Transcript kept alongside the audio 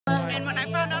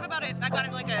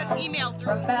got like an email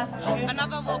through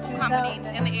another local company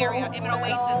in the area. Image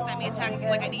Oasis sent me a text,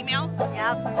 like an email.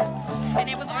 Yep. And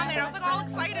it was on there. I was like all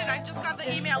excited. I just got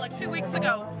the email like 2 weeks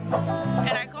ago.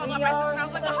 And I called up my sister and I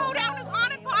was like, the hoedown is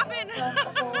on and popping.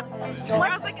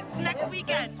 I was like, it's next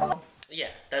weekend. Yeah,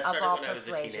 that started when I was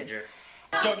a teenager.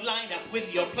 Don't line up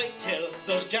with your plate till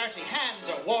those dirty hands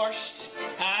are washed.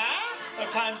 Ah, no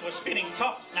time for spinning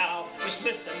tops now. Just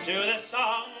listen to the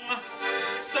song.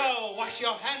 So wash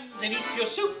your hands and eat your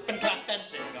soup and clap and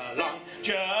sing along.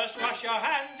 Just wash your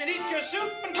hands and eat your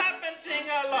soup and clap and sing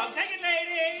along. Take it,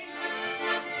 ladies.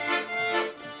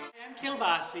 I am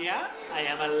Kilbasia. I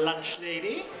am a lunch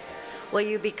lady. Will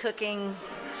you be cooking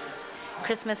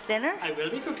Christmas dinner? I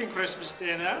will be cooking Christmas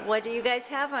dinner. What do you guys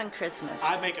have on Christmas?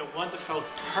 I make a wonderful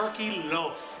turkey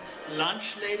loaf.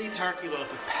 Lunch lady turkey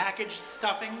loaf with packaged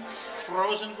stuffing,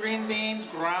 frozen green beans,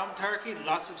 ground turkey,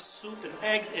 lots of soup and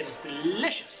eggs. It is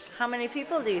delicious. How many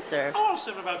people do you serve? I'll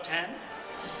serve about 10.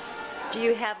 Do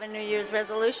you have a New Year's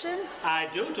resolution? I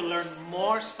do, to learn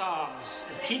more songs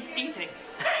and keep eating.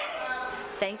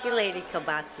 Thank you, Lady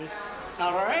Kilbasi.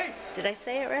 All right. Did I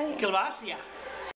say it right? Kilbasia.